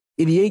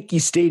 In Yankee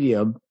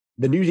Stadium,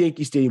 the new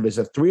Yankee Stadium is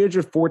a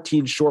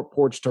 314 short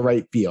porch to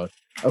right field,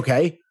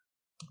 okay?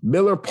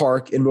 Miller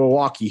Park in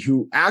Milwaukee,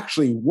 who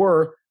actually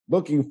were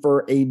looking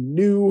for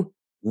new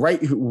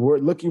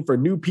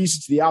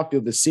pieces to the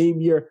outfield the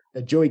same year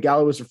that Joey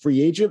Gallo was a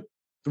free agent,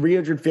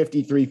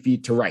 353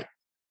 feet to right.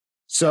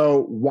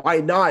 So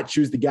why not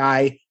choose the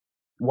guy?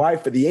 Why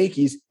for the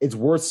Yankees, it's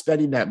worth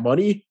spending that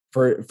money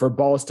for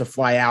balls to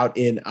fly out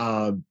in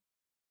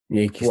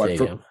Yankee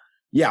Stadium.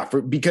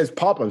 Because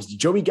pop-ups.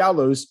 Joey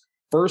Gallo's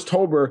first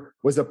homer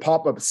was a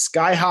pop-up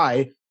sky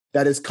high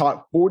that is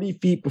caught 40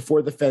 feet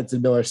before the fence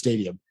in Miller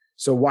Stadium.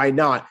 So why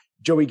not?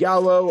 Joey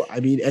Gallo,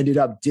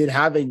 did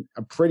having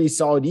a pretty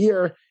solid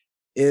year.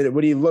 And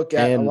when you look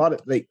at a lot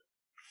of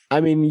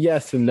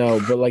yes and no,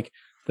 but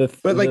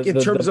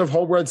in terms of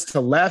home runs to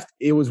left,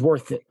 it was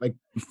worth it. Like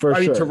for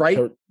sure, to right,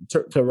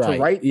 to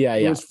right,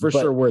 it was for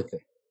sure worth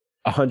it.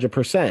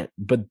 100%.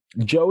 But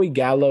Joey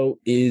Gallo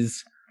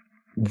is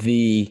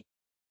the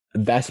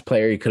best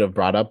player you could have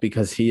brought up,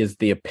 because he is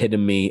the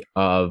epitome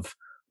of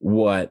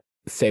what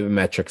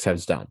Sabermetrics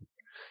has done.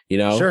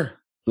 Sure.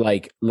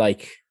 Like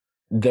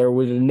there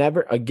was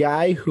never a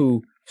guy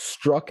who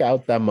struck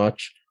out that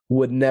much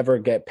would never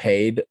get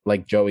paid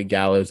like Joey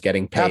Gallo's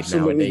getting paid.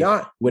 Absolutely nowadays.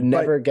 Not. Would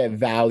never get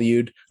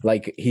valued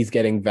like he's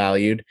getting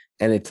valued.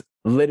 And it's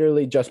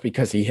literally just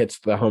because he hits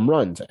the home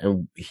runs,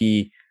 and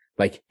he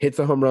hits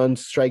the home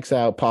runs, strikes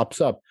out,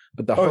 pops up.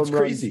 But the home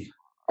runs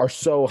are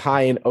so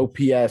high in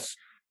OPS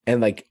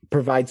and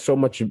provide so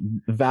much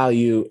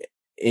value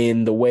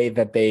in the way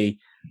that they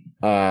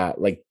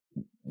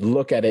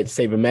look at it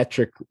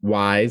sabermetric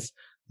wise,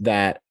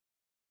 that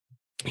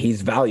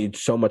he's valued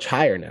so much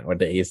higher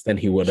nowadays than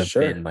he would have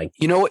been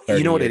you know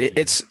what it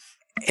is.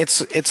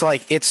 It's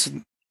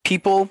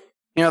people,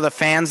 the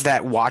fans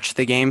that watch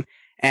the game,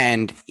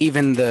 and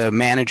even the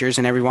managers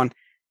and everyone,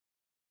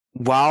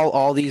 while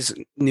all these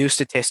new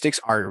statistics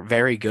are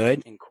very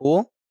good and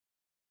cool,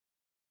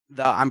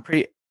 I'm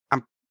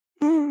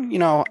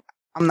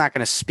I'm not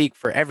going to speak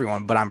for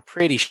everyone, but I'm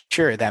pretty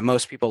sure that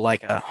most people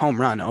like a home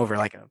run over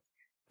like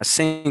a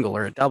single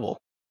or a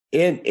double.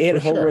 And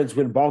home runs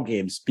win ball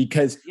games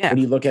because when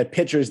you look at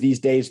pitchers these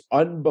days,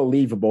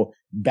 unbelievable.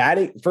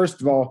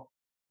 First of all,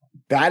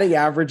 batting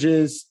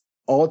averages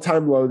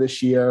all-time low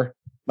this year.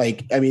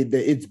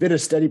 It's been a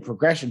steady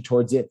progression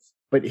towards it,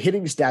 but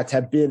hitting stats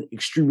have been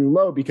extremely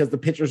low because the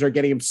pitchers are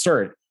getting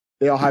absurd.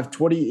 They all have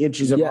 20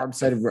 inches of arm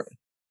side.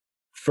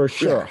 For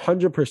sure,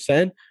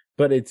 100%.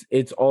 But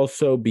it's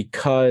also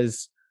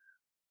because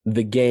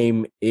the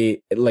game,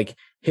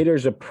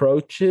 hitters'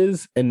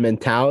 approaches and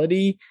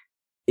mentality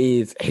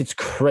it's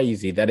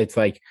crazy that it's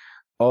like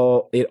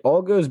it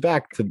all goes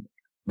back to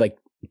like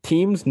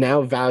teams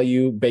now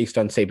value based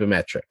on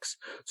sabermetrics.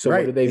 So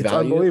what do they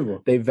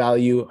value? They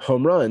value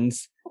home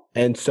runs,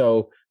 and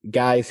so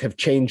guys have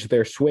changed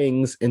their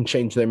swings and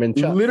changed their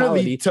mentality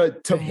literally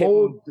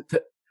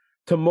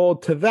to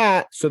mold to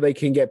that, so they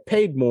can get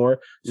paid more.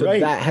 So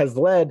that has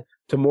led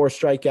to more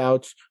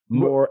strikeouts,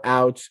 more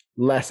outs,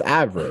 less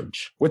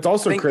average. What's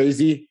also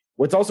crazy,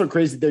 there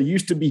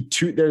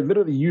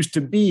literally used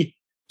to be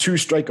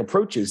 2-strike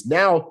approaches.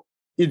 Now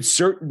in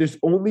the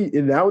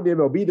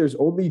MLB, there's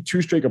only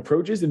 2-strike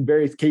approaches in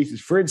various cases.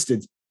 For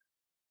instance,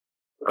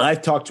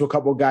 I've talked to a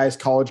couple of guys,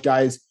 college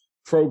guys,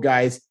 pro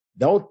guys.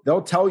 They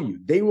will tell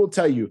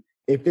you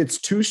if it's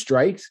 2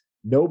 strikes,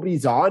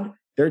 nobody's on,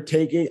 they're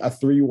taking a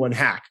 3-1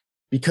 hack.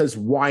 Because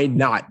why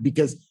not?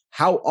 Because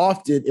how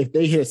often, if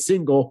they hit a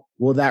single,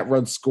 will that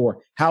run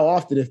score? How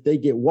often, if they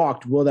get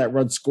walked, will that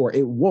run score?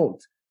 It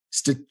won't.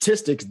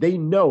 Statistics, they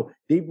know.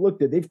 They've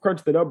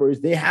crunched the numbers.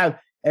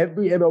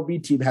 Every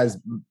MLB team has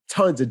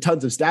tons and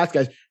tons of stats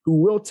guys who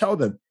will tell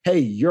them, hey,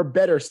 you're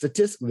better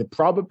statistically. The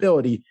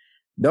probability,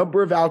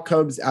 number of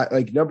outcomes,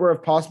 number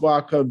of possible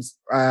outcomes.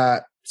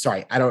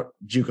 Sorry, I don't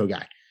JUCO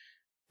guy.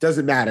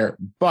 Doesn't matter.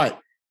 But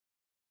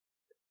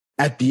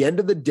at the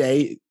end of the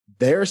day,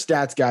 their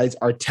stats guys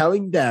are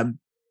telling them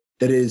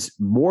that it is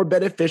more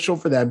beneficial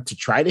for them to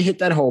try to hit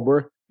that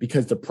homer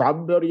because the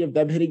probability of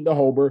them hitting the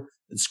homer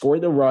and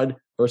scoring the run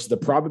versus the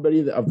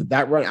probability of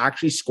that run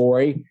actually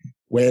scoring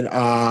when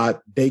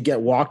they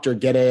get walked or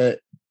get a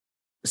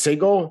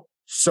single,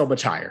 so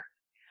much higher.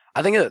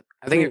 I think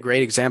a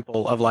great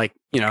example of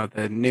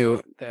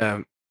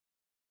the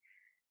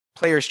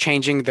players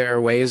changing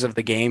their ways of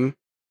the game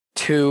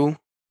to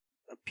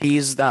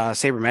appease the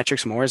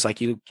sabermetrics more is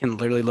like you can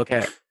literally look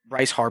at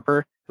Bryce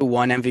Harper, who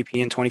won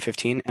MVP in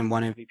 2015 and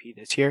won MVP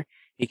this year.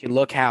 You can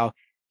look how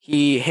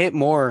he hit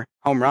more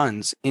home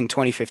runs in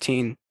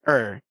 2015.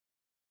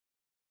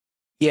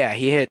 He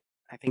hit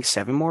I think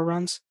 7 more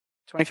runs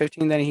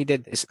 2015 than he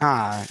did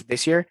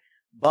this year.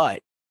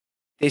 But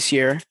this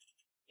year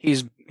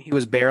he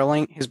was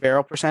barreling. His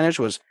barrel percentage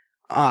was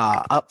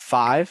up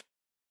 5.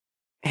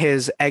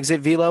 His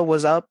exit velo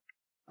was up.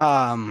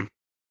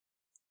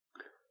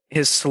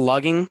 His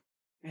slugging,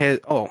 his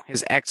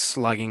X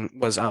slugging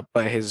was up,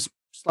 but his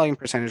slugging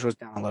percentage was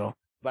down a little.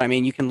 But I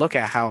mean, you can look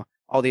at how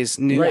all these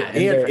new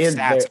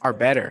stats are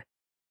better.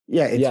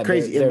 Yeah, it's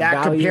crazy. And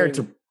that compared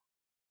to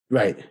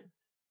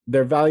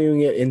they're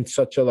valuing it in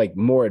such a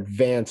more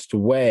advanced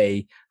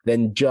way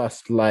than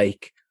just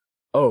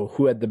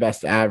who had the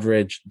best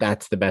average,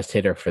 that's the best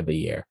hitter for the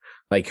year.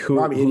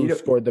 Who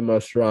scored the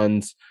most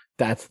runs,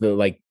 that's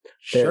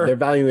they're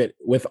valuing it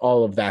with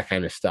all of that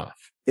kind of stuff.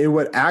 And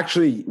what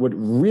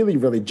really,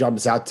 really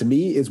jumps out to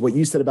me is what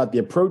you said about the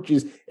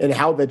approaches and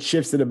how that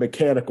shifts into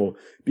mechanical,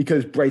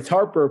 because Bryce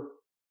Harper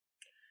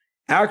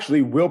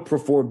actually will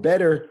perform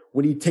better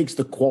when he takes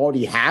the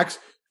quality hacks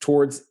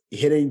towards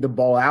hitting the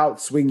ball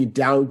out, swinging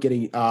down,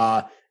 getting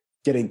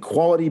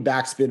quality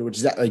backspin, which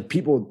is that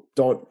people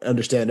don't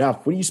understand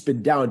enough. When you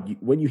spin down,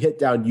 when you hit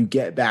down, you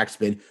get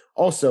backspin.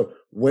 Also,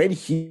 when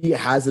he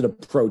has an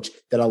approach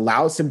that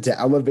allows him to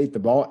elevate the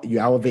ball, you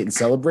elevate and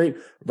celebrate,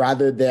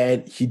 rather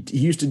than he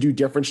used to do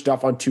different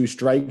stuff on 2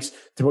 strikes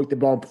to put the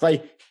ball in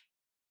play.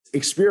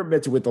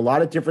 Experimented with a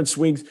lot of different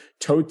swings,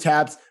 toe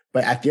taps.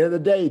 But at the end of the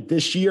day,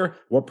 this year,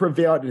 what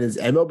prevailed in his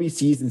MLB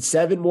season,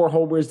 7 more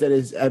homers than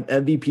his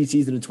MVP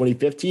season in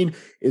 2015,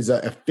 is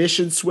an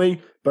efficient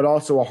swing, but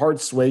also a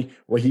hard swing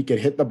where he can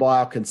hit the ball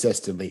out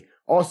consistently.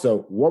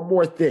 Also, one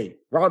more thing.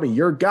 Rami,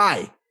 your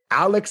guy,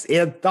 Alex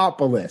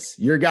Anthopoulos,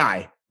 your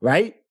guy,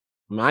 right?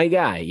 My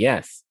guy,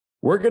 yes.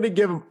 We're going to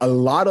give him a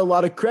lot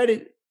of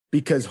credit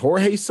because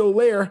Jorge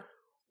Soler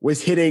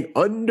was hitting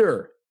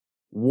under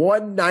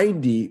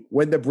 190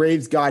 when the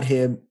Braves got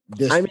him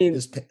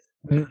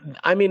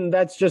I mean,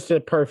 that's just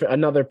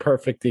another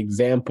perfect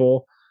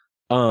example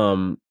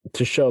to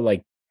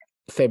show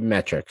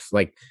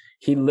sabermetrics.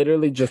 He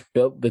literally just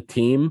built the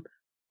team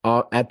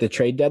at the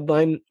trade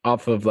deadline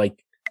off of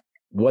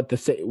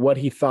what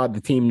he thought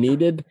the team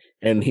needed,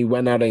 and he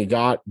went out and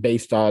got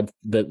based on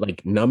the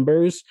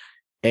numbers,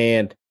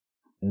 and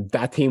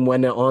that team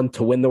went on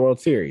to win the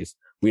World Series.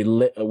 We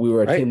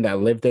were a team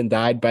that lived and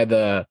died by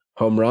the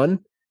home run,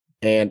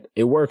 and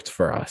it worked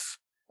for us.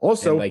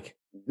 Also,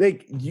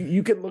 like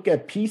you can look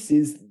at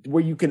pieces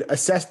where you can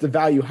assess the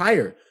value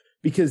higher,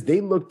 because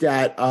they looked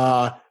at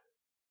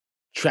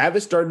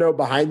Travis Darno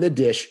behind the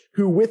dish,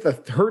 who with a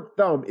hurt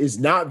thumb is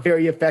not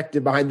very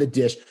effective behind the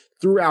dish,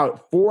 threw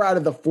out 4 out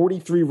of the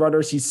 43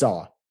 runners he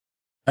saw,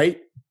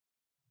 right?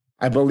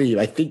 I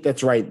think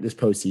that's right this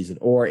postseason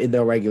or in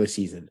the regular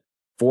season.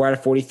 4 out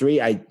of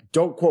 43.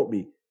 Don't quote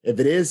me. If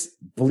it is,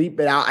 bleep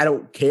it out. I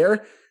don't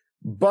care.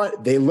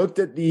 But they looked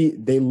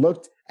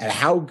at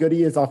how good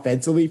he is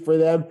offensively for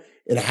them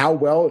and how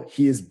well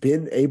he has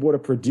been able to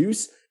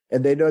produce.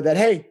 And they know that,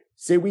 hey,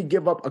 say we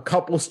give up a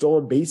couple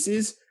stolen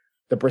bases,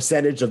 the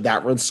percentage of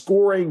that run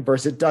scoring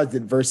versus it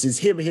doesn't, versus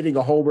him hitting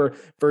a homer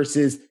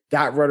versus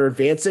that runner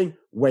advancing,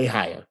 way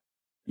higher.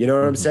 You know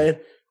what I'm saying?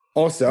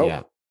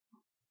 Also,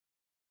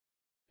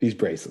 these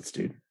bracelets,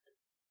 dude.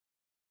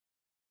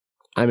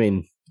 I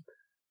mean,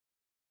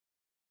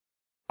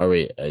 are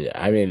we?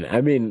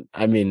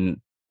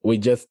 We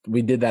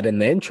did that in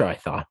the intro, I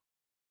thought.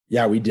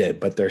 Yeah, we did,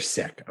 but they're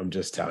sick. I'm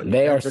just telling you.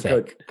 They are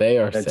sick. They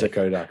are sick.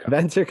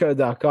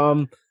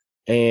 VentureCode.com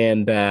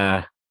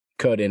and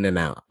code in and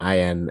out,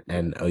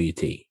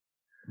 INNOUT.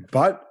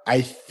 But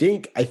I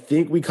think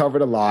we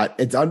covered a lot.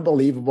 It's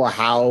unbelievable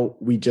how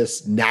we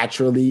just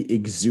naturally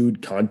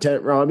exude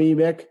content, Rami,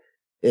 Mick.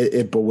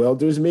 It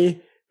bewilders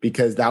me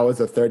because that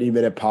was a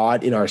 30-minute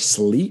pod in our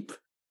sleep.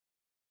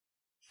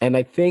 And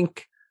I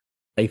think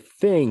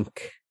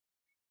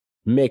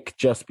Mick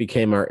just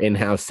became our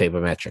in-house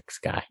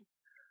Sabermetrics guy.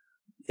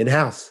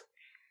 In-house.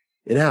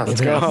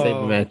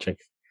 Sabermetrics.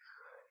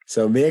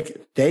 So,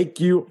 Mick, thank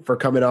you for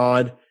coming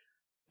on.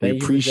 We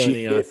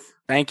appreciate it.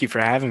 Thank you for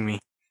having me.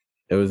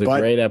 It was a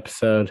great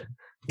episode.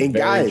 And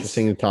very guys,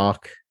 interesting to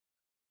talk.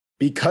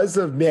 Because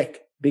of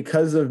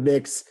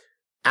Mick's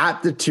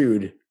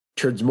aptitude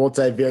towards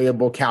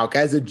multivariable calc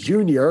as a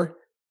junior,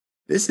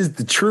 this is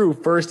the true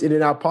first in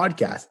and out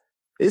podcast.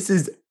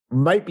 This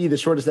might be the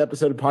shortest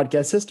episode of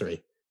podcast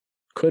history.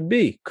 Could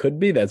be.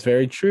 That's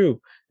very true.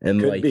 And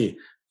Could be.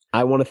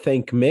 I want to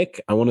thank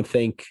Mick. I want to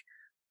thank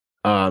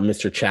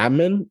Mr.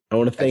 Chapman. I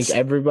want to thank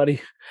everybody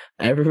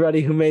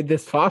who made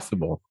this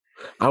possible.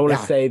 I want to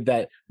say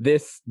that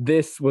this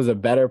was a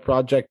better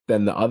project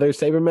than the other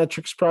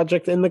Sabermetrics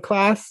project in the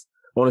class.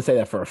 I want to say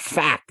that for a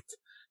fact.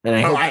 And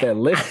I hope they're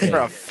listening.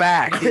 For a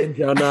fact.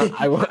 Jonah,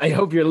 I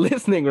hope you're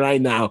listening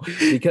right now,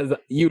 because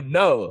you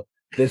know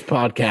this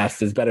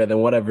podcast is better than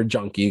whatever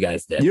junk you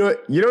guys did. You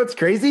know what's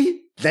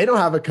crazy? They don't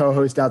have a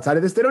co-host outside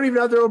of this. They don't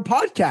even have their own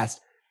podcast.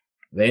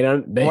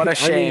 What a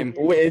shame.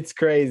 It's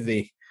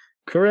crazy.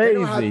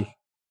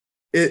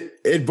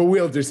 It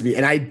bewilders me,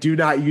 and I do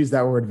not use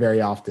that word very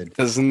often.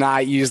 Does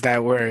not use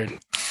that word.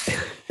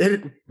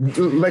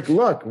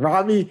 Look,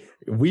 Rami,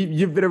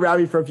 you've been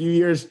around me for a few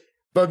years,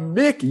 but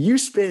Mick, you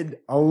spend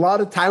a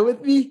lot of time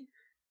with me.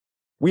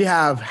 We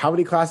have how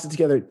many classes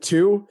together?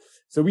 2.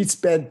 So we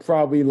spend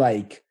probably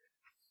like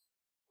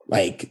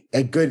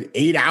a good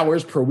 8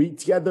 hours per week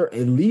together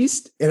at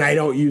least, and I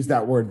don't use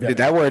that word. Dude,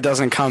 that word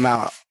doesn't come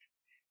out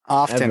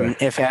often,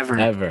 if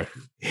ever.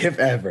 If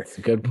ever. It's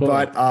a good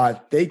point.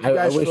 But thank you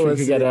guys. I wish we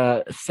could get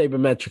a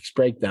Sabermetrics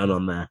breakdown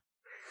on that.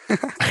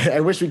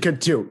 I wish we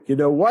could too. You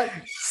know what?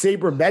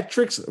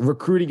 Sabermetrics,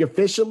 recruiting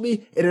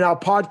efficiently, in and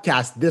out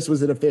podcast. This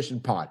was an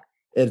efficient pod.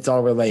 It's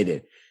all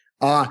related.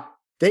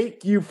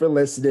 Thank you for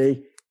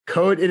listening.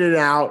 Code in and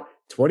out,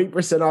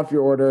 20% off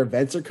your order,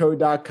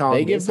 venturecode.com.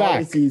 They give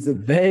back.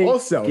 They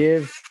also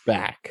give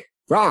back.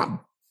 Rob,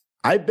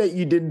 I bet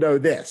you didn't know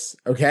this,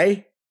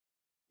 okay?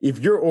 If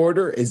your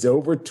order is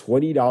over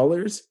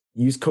 $20,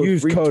 use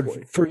code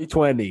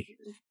 320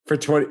 for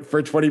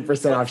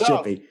 20% off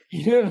shipping.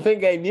 You didn't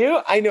think I knew?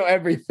 I know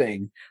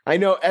everything. I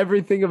know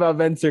everything about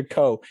Venture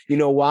Co. You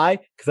know why?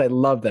 Because I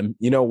love them.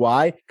 You know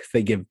why? Because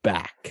they give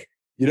back.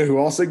 You know who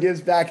also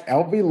gives back?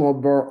 LV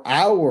Lumber,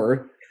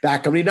 our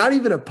back company. Not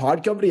even a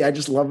pod company. I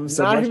just love them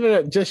so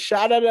much. Just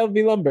shout out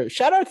LV Lumber.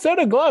 Shout out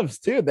Soda Gloves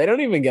too. They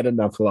don't even get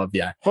enough love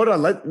yet. Hold on,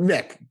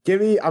 Mick.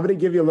 I'm gonna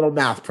give you a little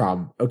math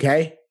problem,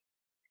 okay?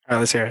 All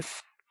right, let's hear it.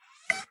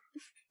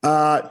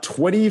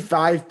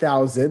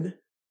 25,000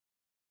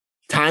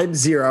 times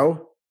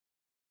 0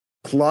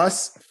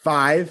 plus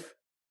 5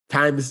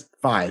 times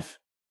 5.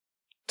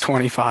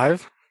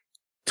 25.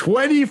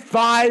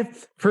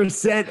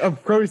 25%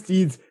 of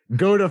proceeds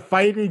go to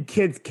fighting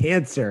kids'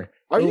 cancer.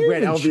 Are you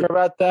even sure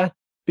about that?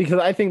 Because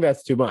I think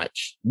that's too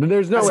much.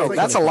 There's no way.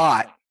 That's a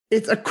lot.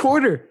 It's a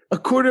quarter. A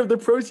quarter of the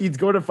proceeds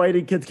go to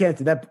fighting kids'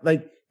 cancer.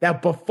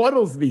 That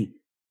befuddles me.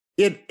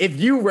 If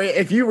you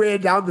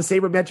ran down the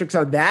Sabermetrics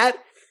on that,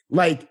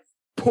 like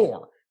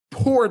poor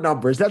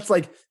numbers. That's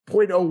like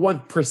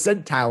 0.01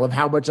 percentile of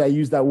how much I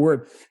use that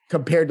word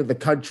compared to the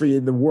country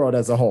and the world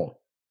as a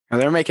whole.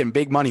 And they're making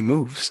big money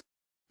moves.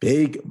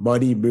 Big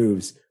money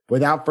moves.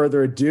 Without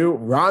further ado,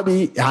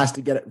 Rami has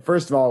to get it.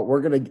 First of all,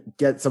 we're going to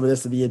get some of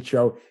this in the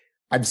intro.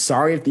 I'm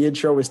sorry if the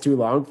intro was too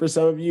long for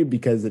some of you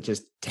because it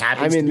just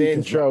tapped. The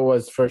intro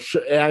was for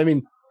sure.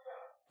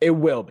 It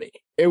will be.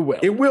 It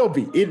will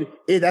be.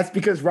 That's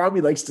because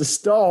Rami likes to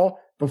stall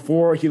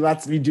before he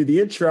lets me do the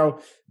intro.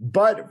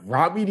 But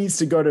Rami needs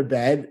to go to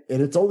bed.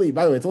 And it's only,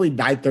 by the way, it's only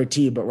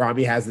 9:13, but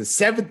Rami has the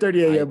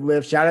 7:30 a.m.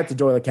 lift. Shout out to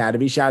Doyle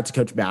Academy. Shout out to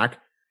Coach Mac.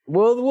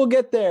 We'll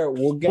get there.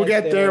 We'll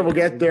get there. We'll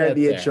get there in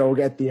the intro. We'll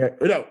get there.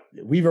 No,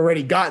 we've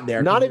already gotten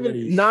there. Not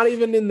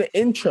even in the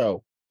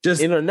intro.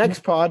 Just in our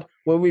next pod,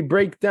 when we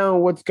break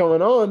down what's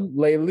going on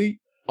lately,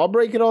 I'll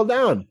break it all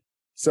down.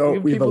 So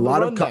we have a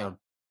lot of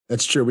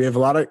that's true. We have a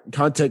lot of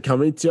content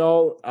coming to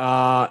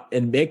y'all.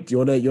 And Mick, do you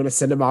wanna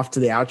send him off to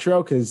the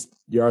outro because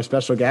you're our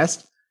special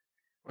guest?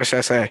 What should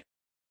I say?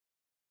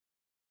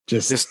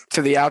 Just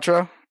to the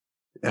outro?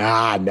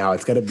 No,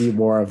 it's gonna be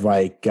more of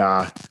like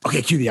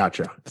okay, cue the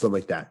outro. Something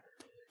like that.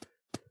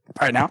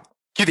 All right, now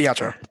cue the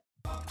outro.